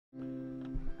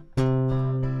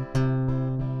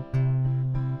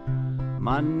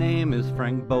My name is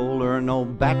Frank Bolar, an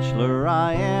old bachelor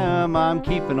I am. I'm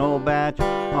keeping old batch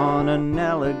on an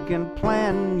elegant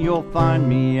plan. You'll find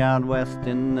me out west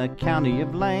in the county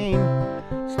of Lane,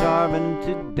 starving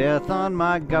to death on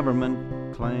my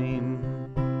government claim.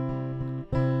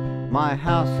 My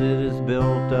house, it is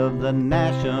built of the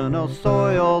national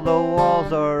soil. The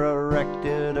walls are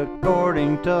erected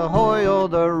according to Hoyle.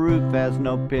 The roof has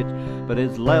no pitch, but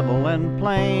is level and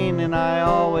plain, and I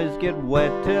always get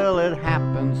wet till it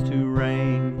happens to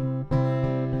rain.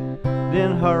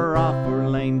 Then hurrah for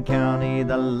Lane County,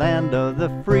 the land of the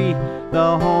free,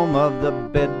 the home of the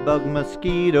bedbug,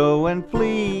 mosquito, and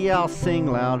flea. I'll sing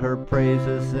loud her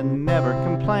praises and never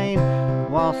complain,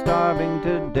 while starving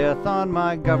to death on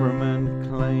my government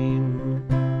claim.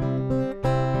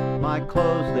 My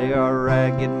clothes, they are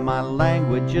ragged, my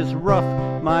language is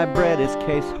rough, my bread is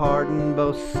case hardened,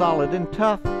 both solid and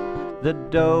tough. The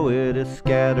dough, it is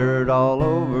scattered all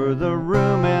over the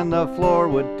room, and the floor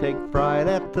would take fright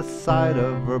at the sight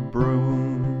of a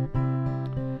broom.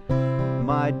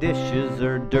 My dishes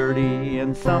are dirty,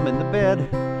 and some in the bed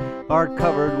are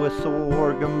covered with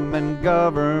sorghum and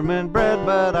government bread,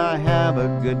 but I have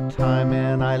a good time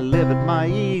and I live at my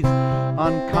ease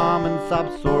on common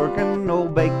sob sorghum,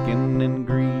 old bacon and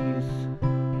grease.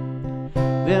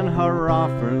 Then hurrah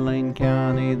for Lane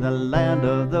County, the land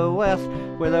of the west,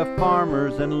 where the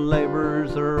farmers and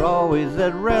laborers are always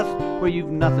at rest, where you've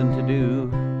nothing to do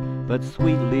but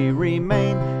sweetly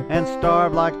remain and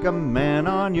starve like a man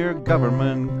on your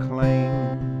government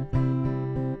claim.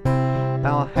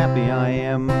 How happy I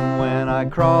am when I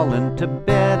crawl into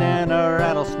bed and a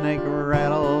rattlesnake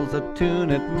rattles a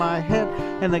tune at my head,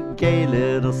 and the gay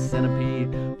little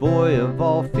centipede, void of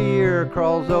all fear,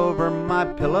 crawls over my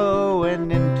pillow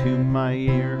and into my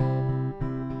ear.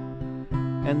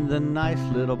 And the nice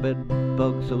little bed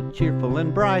bug, so cheerful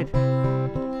and bright,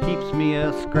 keeps me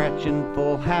a scratching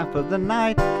full half of the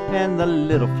night. And the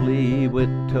little flea with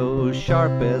toes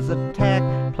sharp as a tack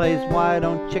plays why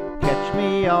don't you catch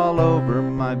me all over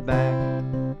my back.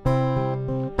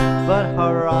 But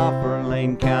hurrah for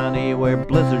Lane County, where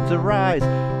blizzards arise,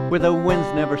 where the winds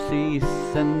never cease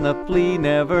and the flea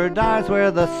never dies,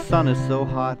 where the sun is so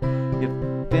hot if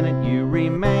in it you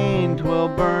remain, 'twill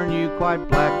burn you quite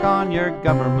black on your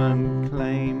government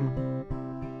claim.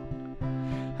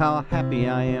 How happy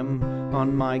I am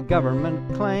on my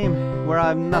government claim, where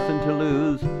I've nothing to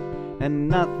lose and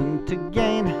nothing to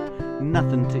gain,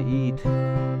 nothing to eat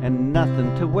and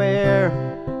nothing to wear,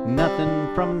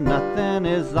 nothing from nothing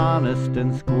is honest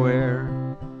and square.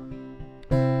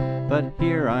 But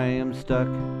here I am stuck,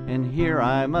 and here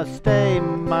I must stay.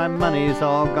 My money's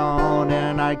all gone,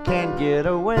 and I can't get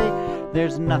away.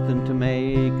 There's nothing to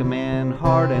make a man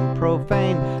hard and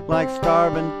profane like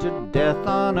starving to death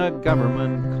on a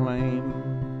government claim.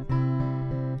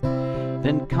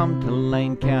 Then come to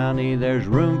Lane County, there's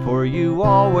room for you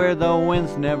all, where the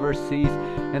winds never cease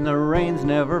and the rains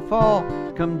never fall.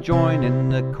 Come join in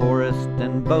the chorus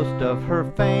and boast of her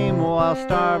fame, while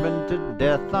starving to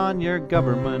death on your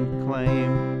government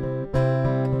claim.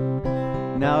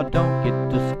 Now don't get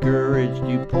discouraged,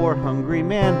 you poor hungry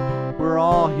men, we're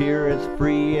all here as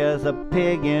free as a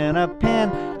pig in a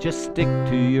pen. Just stick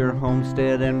to your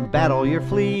homestead and battle your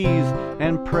fleas,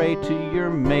 and pray to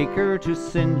your maker to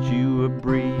send you a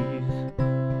breeze.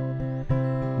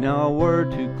 Now a word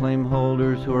to claim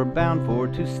holders who are bound for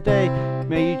to stay.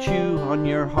 May you chew on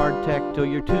your hardtack till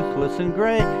you're toothless and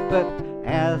gray, but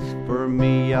as for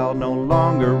me, I'll no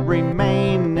longer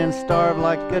remain and starve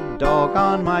like a dog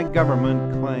on my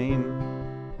government claim.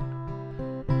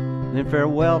 Then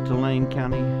farewell to Lane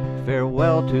County,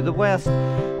 farewell to the west.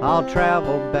 I'll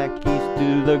travel back east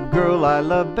to the girl I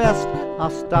love best. I'll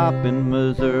stop in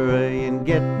Missouri and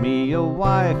get me a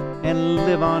wife and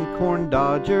live on corn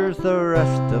dodgers the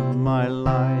rest of my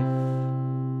life.